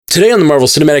Today on the Marvel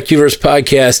Cinematic Universe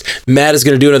podcast, Matt is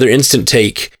going to do another instant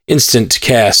take, instant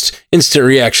cast, instant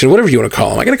reaction, whatever you want to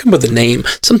call them. I got to come up with a name,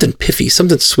 something piffy,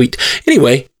 something sweet.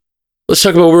 Anyway, let's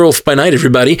talk about Werewolf by Night,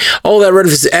 everybody. All that right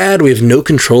of this ad we have no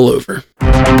control over.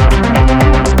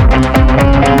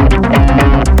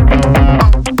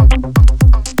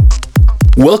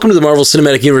 Welcome to the Marvel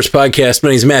Cinematic Universe podcast. My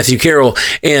name is Matthew Carroll,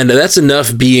 and that's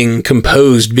enough being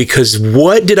composed because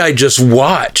what did I just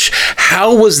watch?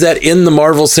 How was that in the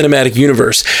Marvel Cinematic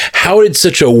Universe? How did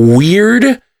such a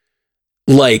weird,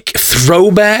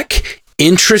 throwback,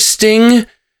 interesting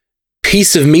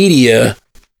piece of media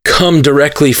come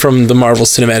directly from the Marvel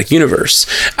Cinematic Universe?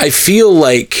 I feel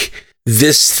like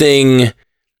this thing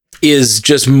is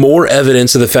just more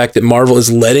evidence of the fact that Marvel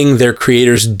is letting their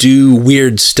creators do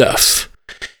weird stuff.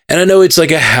 And I know it's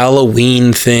like a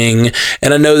Halloween thing,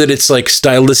 and I know that it's like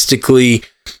stylistically,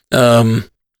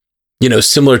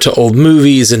 similar to old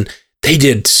movies, and they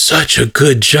did such a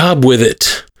good job with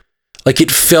it. Like,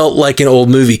 it felt like an old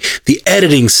movie. The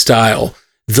editing style,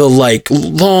 the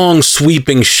long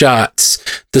sweeping shots,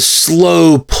 the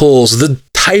slow pulls, the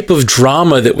type of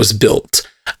drama that was built.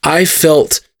 I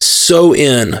felt so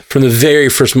in from the very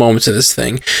first moments of this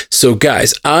thing. So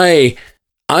guys, I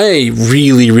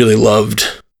really, really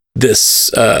loved this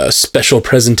special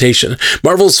presentation.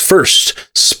 Marvel's first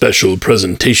special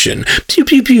presentation. Pew,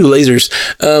 pew, pew, lasers.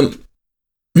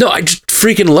 No, I just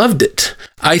freaking loved it.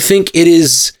 I think it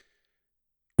is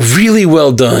really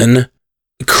well done.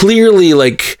 Clearly,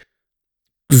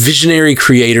 visionary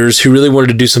creators who really wanted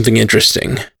to do something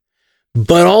interesting.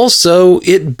 But also,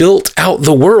 it built out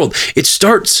the world. It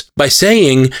starts by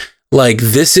saying,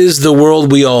 this is the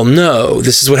world we all know.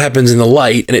 This is what happens in the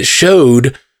light. And it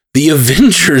showed the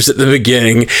Avengers at the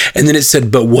beginning, and then it said,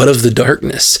 but what of the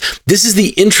darkness? This is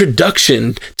the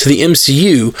introduction to the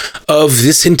MCU of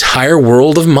this entire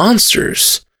world of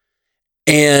monsters.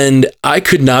 And I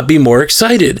could not be more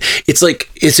excited.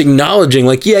 It's acknowledging,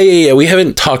 yeah, we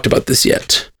haven't talked about this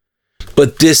yet,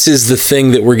 but this is the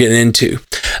thing that we're getting into.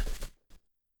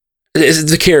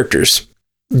 The characters.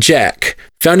 Jack.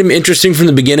 Found him interesting from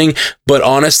the beginning, but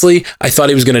honestly, I thought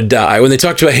he was going to die. When they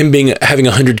talked about him having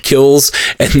 100 kills,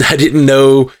 and I didn't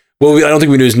know, I don't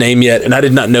think we knew his name yet, and I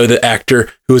did not know the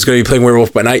actor who was going to be playing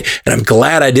Werewolf by Night, and I'm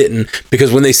glad I didn't,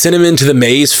 because when they sent him into the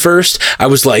maze first, I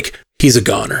was like, he's a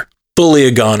goner. Fully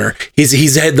a goner.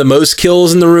 He's had the most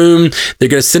kills in the room. They're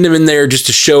going to send him in there just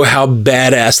to show how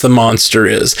badass the monster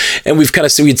is. And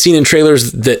we'd seen in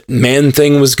trailers that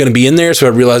Man-Thing was going to be in there, so I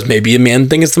realized maybe a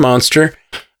Man-Thing is the monster.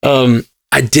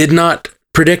 I did not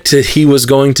predict that he was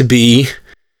going to be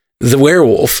the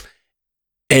werewolf.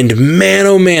 And man,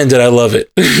 oh man, did I love it.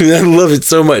 I love it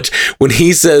so much. When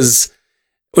he just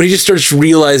starts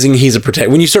realizing he's a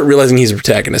protagonist, when you start realizing he's a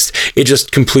protagonist, it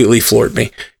just completely floored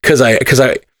me. That's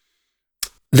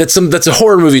a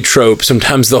horror movie trope.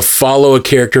 Sometimes they'll follow a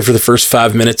character for the first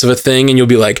 5 minutes of a thing, and you'll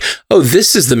be like, oh,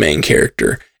 this is the main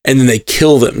character. And then they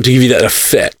kill them to give you that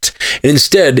effect. And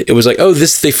instead, it was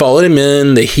they followed him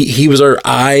in. He was our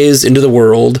eyes into the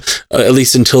world, at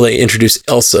least until they introduced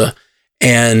Elsa.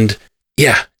 And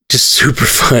yeah, just super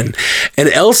fun. And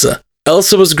Elsa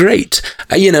was great.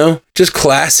 Just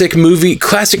classic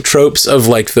tropes of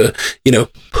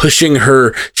pushing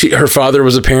her. Her father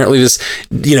was apparently this,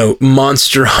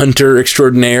 monster hunter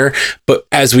extraordinaire. But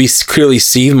as we clearly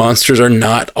see, monsters are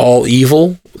not all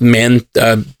evil.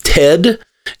 Ted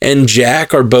and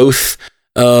Jack are both,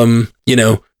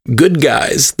 good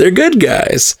guys. They're good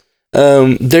guys.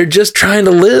 They're just trying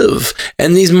to live.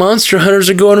 And these monster hunters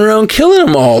are going around killing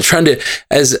them all,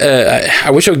 I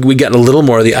wish we got a little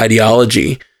more of the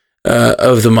ideology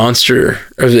of the monster.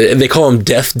 They call them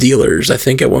death dealers, I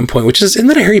think, at one point, isn't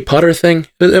that a Harry Potter thing?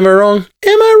 Am I wrong?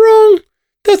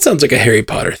 That sounds like a Harry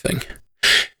Potter thing.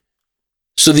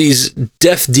 So these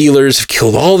death dealers have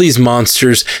killed all these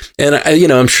monsters, and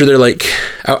I'm sure they're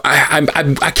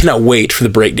I cannot wait for the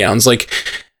breakdowns. Our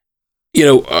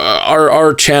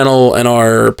channel and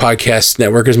our podcast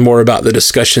network is more about the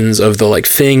discussions of the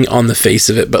thing on the face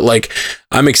of it, but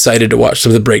I'm excited to watch some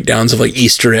of the breakdowns of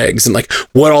Easter eggs and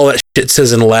what all that shit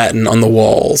says in Latin on the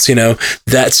walls.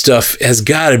 That stuff has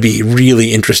got to be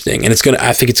really interesting, and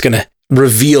I think it's gonna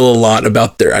reveal a lot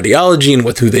about their ideology and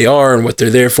who they are and what they're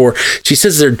there for. She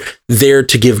says they're there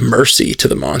to give mercy to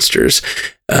the monsters.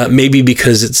 Maybe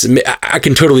because I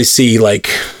can totally see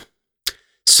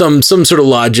some sort of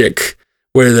logic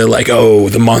where they're oh,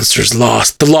 the monster's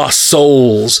lost, the lost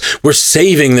souls. We're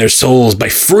saving their souls by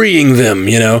freeing them,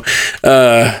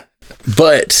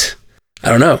 but I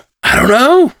don't know.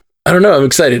 I'm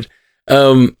excited.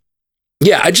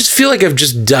 I just feel like I've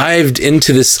just dived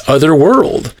into this other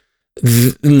world.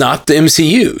 not the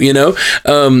MCU, you know?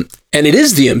 And it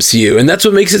is the MCU, and that's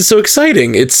what makes it so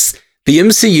exciting. It's the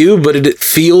MCU, but it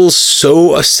feels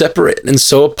so separate and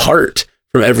so apart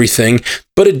from everything,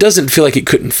 but it doesn't feel like it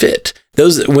couldn't fit.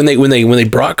 Those when they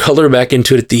brought color back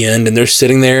into it at the end, and they're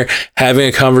sitting there having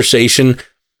a conversation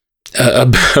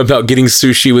about getting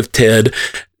sushi with Ted,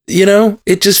 you know,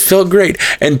 it just felt great.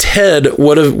 And Ted,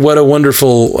 what a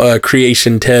wonderful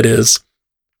creation Ted is.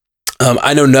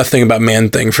 I know nothing about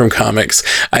Man-Thing from comics.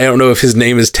 I don't know if his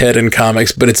name is Ted in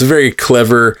comics, but it's a very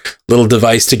clever little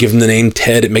device to give him the name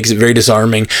Ted. It makes it very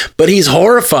disarming, but he's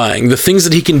horrifying. The things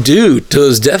that he can do to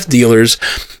those death dealers,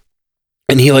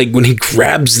 and he like when he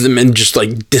grabs them and just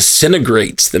like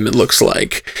disintegrates them, it looks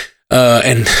like.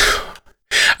 And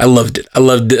I loved it.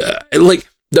 Like,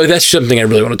 that's something I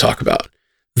really want to talk about.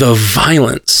 The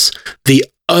violence, the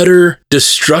utter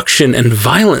destruction and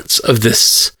violence of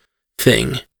this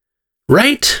thing.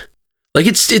 Right? Like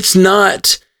it's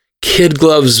not kid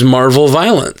gloves Marvel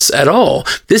violence at all.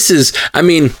 This is, I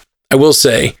mean, I will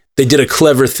say they did a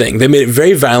clever thing. They made it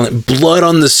very violent, blood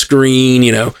on the screen,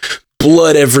 you know,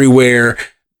 blood everywhere.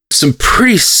 Some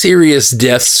pretty serious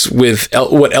deaths with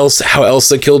how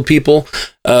Elsa killed people,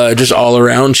 just all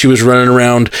around. She was running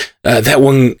around. That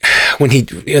one,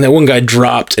 that one guy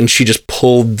dropped and she just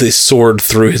pulled the sword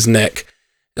through his neck.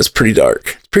 That's pretty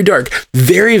dark. Pretty dark.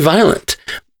 Very violent.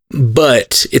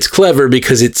 But it's clever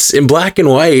because it's in black and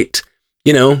white,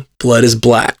 you know, blood is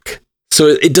black. So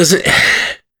it doesn't,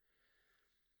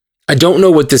 I don't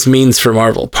know what this means for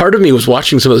Marvel. Part of me was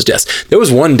watching some of those deaths. There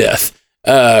was one death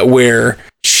where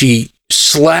she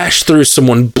slashed through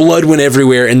someone, blood went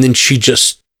everywhere, and then she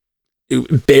just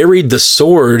buried the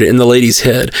sword in the lady's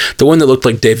head. The one that looked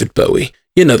like David Bowie.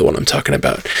 You know the one I'm talking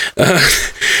about.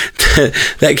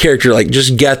 That character like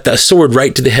just got the sword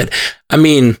right to the head. I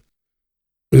mean,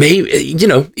 maybe, you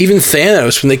know, even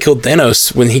Thanos, when they killed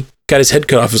Thanos, when he got his head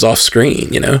cut off, was off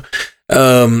screen, you know?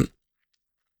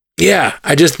 Yeah,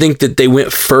 I just think that they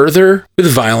went further with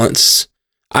violence.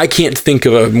 I can't think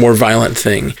of a more violent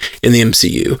thing in the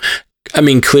MCU. I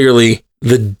mean, clearly,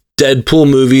 the Deadpool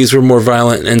movies were more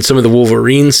violent, and some of the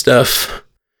Wolverine stuff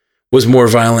was more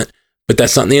violent, but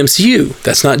that's not in the MCU.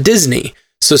 That's not Disney.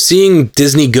 So seeing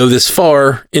Disney go this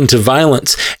far into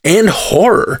violence and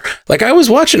horror, like I was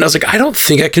watching, I was like, I don't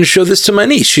think I can show this to my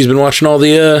niece. She's been watching all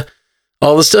the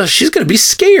stuff. She's going to be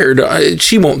scared.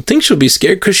 She won't think she'll be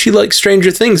scared because she likes Stranger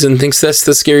Things and thinks that's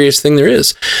the scariest thing there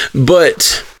is.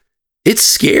 But it's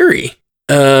scary.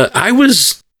 I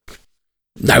was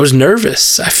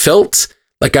nervous. I felt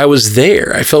like I was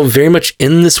there. I felt very much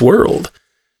in this world.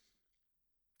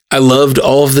 I loved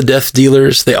all of the death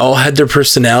dealers. They all had their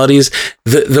personalities.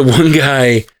 The one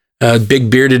guy,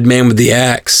 big bearded man with the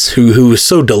axe, who was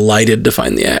so delighted to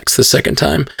find the axe the second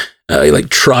time. He like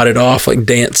trotted off like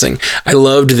dancing. I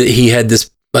loved that he had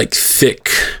this like thick,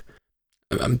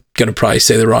 I'm going to probably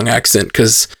say the wrong accent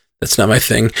because that's not my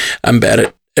thing. I'm bad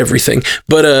at everything.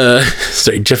 But,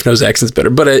 sorry, Jeff knows accents better.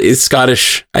 But it's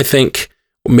Scottish, I think.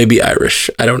 Maybe Irish.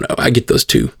 I don't know. I get those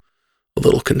two a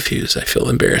little confused. I feel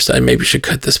embarrassed. I maybe should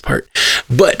cut this part,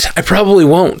 but I probably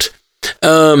won't.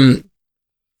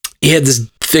 He had this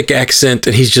thick accent,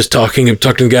 and he's just talking to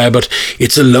the guy about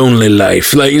it's a lonely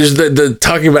life. Like just the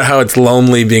talking about how it's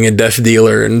lonely being a death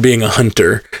dealer and being a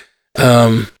hunter.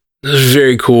 It was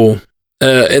very cool.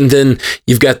 And then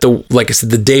you've got like I said,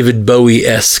 the David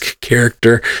Bowie-esque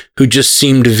character who just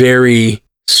seemed very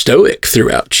stoic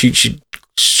throughout. She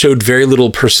showed very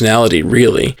little personality,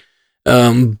 really.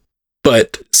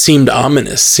 But seemed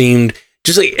ominous, seemed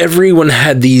just like everyone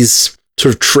had these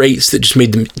sort of traits that just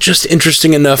made them just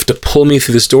interesting enough to pull me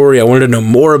through the story. I wanted to know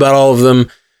more about all of them.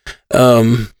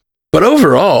 But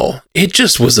overall, it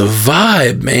just was a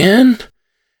vibe, man.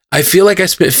 I feel like I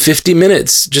spent 50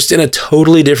 minutes just in a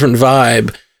totally different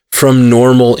vibe from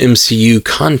normal MCU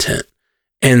content.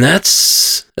 And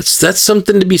that's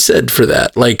something to be said for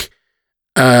that. Like,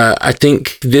 I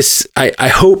think I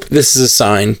hope this is a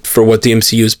sign for what the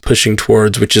MCU is pushing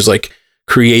towards, which is like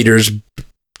creators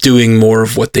doing more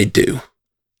of what they do,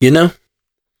 you know?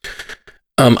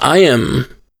 I am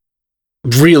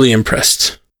really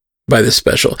impressed by this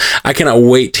special. I cannot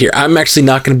wait to hear. I'm actually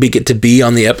not going to get to be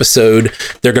on the episode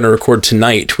they're going to record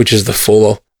tonight, which is the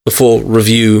full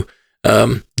review.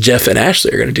 Jeff and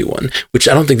Ashley are going to do one, which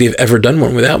I don't think they've ever done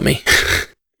one without me.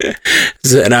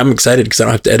 And I'm excited because I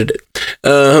don't have to edit it.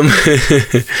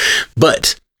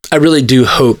 But I really do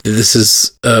hope that this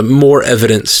is more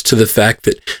evidence to the fact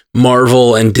that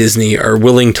Marvel and Disney are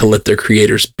willing to let their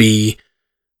creators be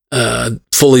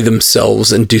fully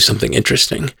themselves and do something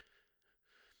interesting.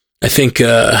 I think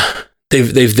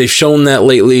they've shown that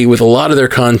lately with a lot of their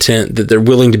content, that they're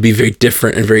willing to be very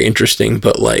different and very interesting.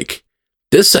 But like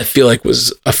this, I feel like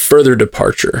was a further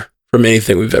departure from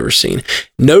anything we've ever seen.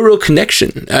 No real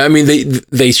connection. I mean,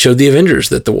 they showed the Avengers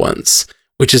that the once,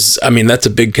 which is, I mean, that's a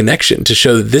big connection to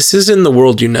show that this is in the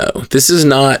world, you know. This is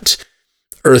not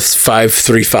Earth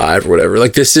 535 or whatever.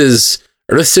 Like this is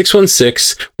Earth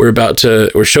 616.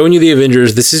 We're showing you the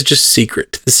Avengers. This is just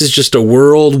secret. This is just a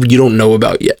world you don't know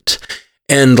about yet.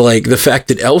 And like the fact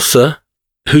that Elsa,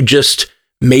 who just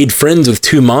made friends with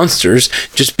two monsters,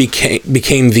 just became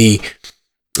the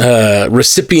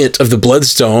recipient of the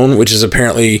Bloodstone, which is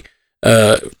apparently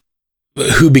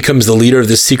who becomes the leader of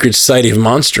the secret society of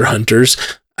monster hunters.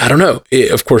 I don't know.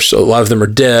 Of course, a lot of them are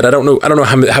dead. I don't know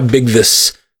how big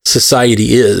this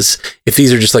society is. If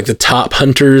these are just like the top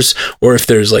hunters, or if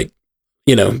there's like,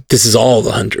 you know, this is all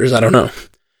the hunters. I don't know.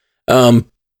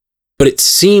 But it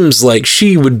seems like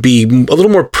she would be a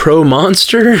little more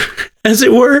pro-monster, as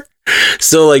it were.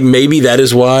 So like maybe that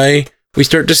is why we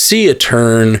start to see a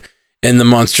turn and the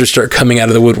monsters start coming out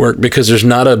of the woodwork, because there's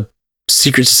not a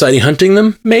secret society hunting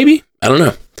them. Maybe, I don't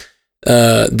know.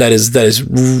 That is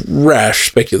rash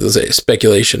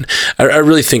speculation. I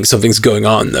really think something's going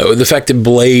on though. The fact that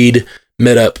Blade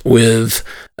met up with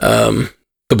the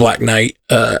Black Knight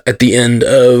at the end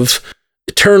of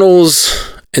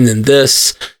Eternals, and then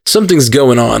something's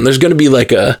going on. There's going to be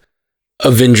like a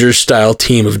Avengers style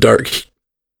team of dark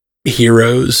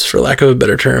heroes, for lack of a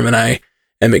better term, and I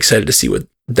am excited to see what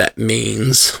that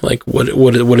means. Like what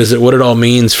is it? What it all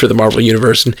means for the Marvel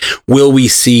universe, and will we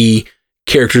see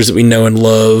characters that we know and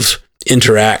love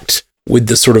interact with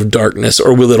the sort of darkness,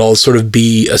 or will it all sort of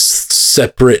be a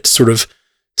separate sort of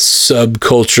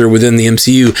subculture within the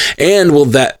MCU? And will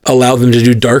that allow them to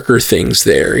do darker things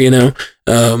there? You know,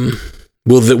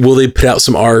 will they put out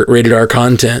some rated R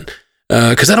content?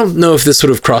 Because I don't know if this would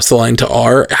have crossed the line to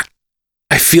R.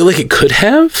 I feel like it could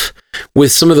have,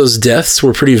 with some of those deaths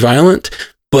were pretty violent.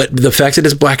 But the fact that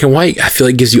it's black and white, I feel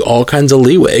like gives you all kinds of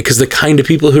leeway, because the kind of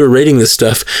people who are rating this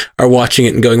stuff are watching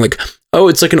it and going like, oh,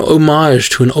 it's like an homage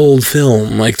to an old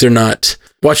film. Like they're not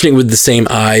watching it with the same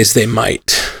eyes they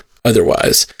might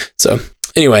otherwise. So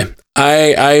anyway,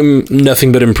 I'm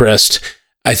nothing but impressed.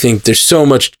 I think there's so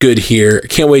much good here. I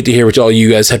can't wait to hear what all you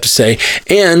guys have to say.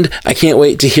 And I can't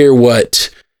wait to hear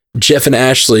what Jeff and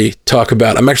Ashley talk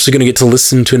about. I'm actually going to get to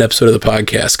listen to an episode of the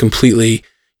podcast completely,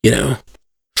 you know,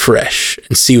 fresh,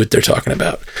 and see what they're talking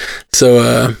about.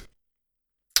 So,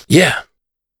 yeah,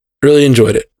 really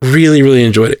enjoyed it. Really, really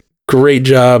enjoyed it. Great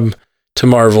job to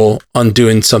Marvel on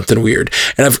doing something weird.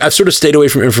 And I've sort of stayed away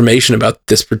from information about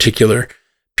this particular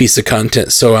piece of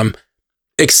content. So I'm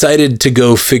excited to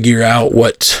go figure out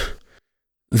what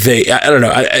I don't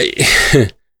know.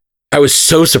 I was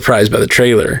so surprised by the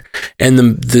trailer, and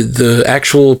the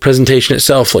actual presentation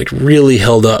itself, like, really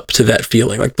held up to that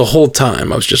feeling. Like the whole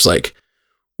time I was just like,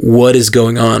 what is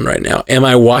going on right now? Am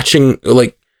I watching,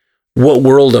 like, what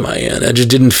world am I in? I just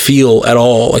didn't feel at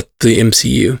all like the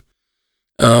MCU.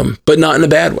 But not in a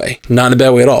bad way. Not in a bad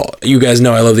way at all. You guys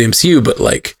know I love the MCU, but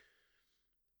like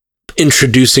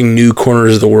introducing new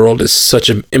corners of the world is such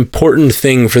an important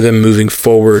thing for them moving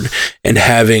forward, and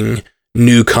having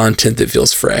new content that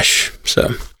feels fresh.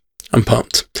 So I'm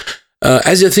pumped.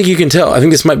 As I think you can tell, I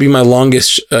think this might be my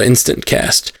longest instant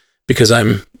cast, because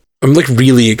I'm like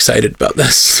really excited about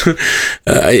this.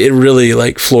 It really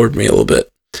like floored me a little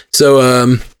bit. So,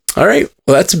 all right.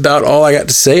 Well, that's about all I got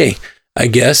to say, I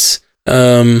guess.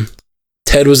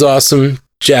 Ted was awesome.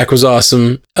 Jack was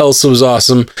awesome. Elsa was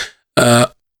awesome.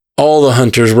 All the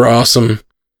hunters were awesome.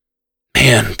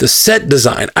 Man, the set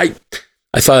design. I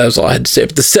thought that was all I had to say,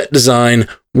 but the set design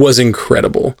was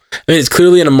incredible. I mean, it's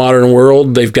clearly in a modern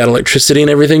world. They've got electricity and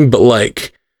everything, but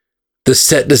like the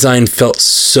set design felt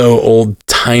so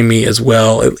old-timey as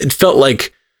well. It felt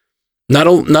like not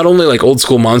only like old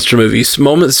school monster movies,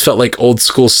 moments felt like old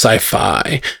school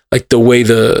sci-fi, like the way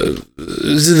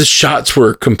the shots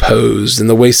were composed, and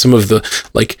the way some of the,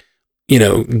 like, you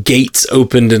know, gates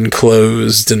opened and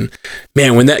closed. And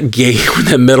man, when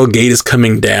that metal gate is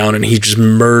coming down and he's just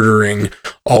murdering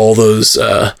all those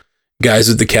guys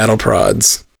with the cattle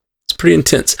prods, it's pretty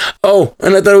intense. Oh,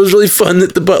 and I thought it was really fun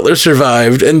that the butler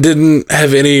survived and didn't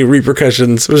have any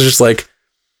repercussions. It was just like,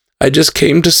 I just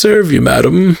came to serve you,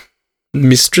 madam,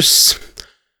 mistress.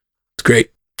 It's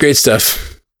great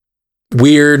stuff.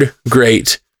 Weird,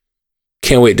 great.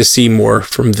 Can't wait to see more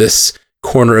from this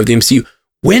corner of the MCU.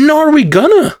 When are we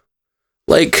gonna?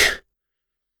 Like,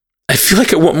 I feel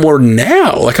like I want more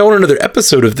now. Like, I want another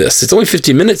episode of this. It's only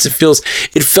 50 minutes. It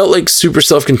felt like super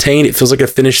self-contained. It feels like a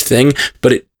finished thing,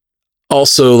 but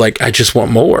also like, I just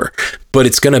want more. But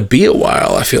it's going to be a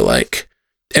while, I feel like.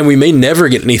 And we may never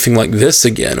get anything like this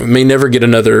again. We may never get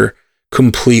another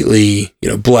completely,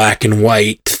 black and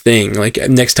white thing. Like,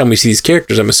 next time we see these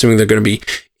characters, I'm assuming they're going to be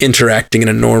interacting in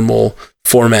a normal,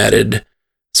 formatted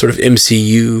sort of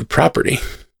MCU property.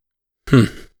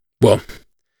 Well,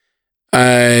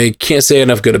 I can't say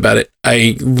enough good about it.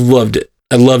 I loved it.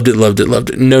 I loved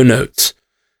it. No notes.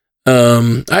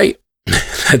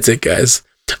 That's it, guys.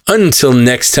 Until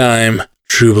next time,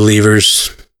 true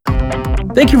believers.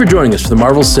 Thank you for joining us for the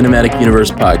Marvel Cinematic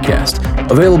Universe podcast.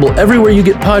 Available everywhere you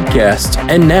get podcasts,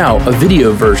 and now a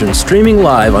video version streaming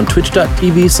live on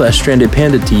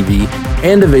twitch.tv/strandedpandatv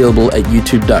and available at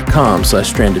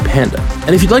youtube.com/strandedpanda.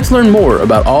 And if you'd like to learn more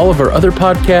about all of our other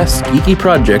podcasts, geeky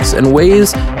projects, and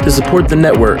ways to support the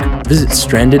network, visit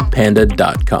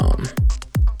strandedpanda.com.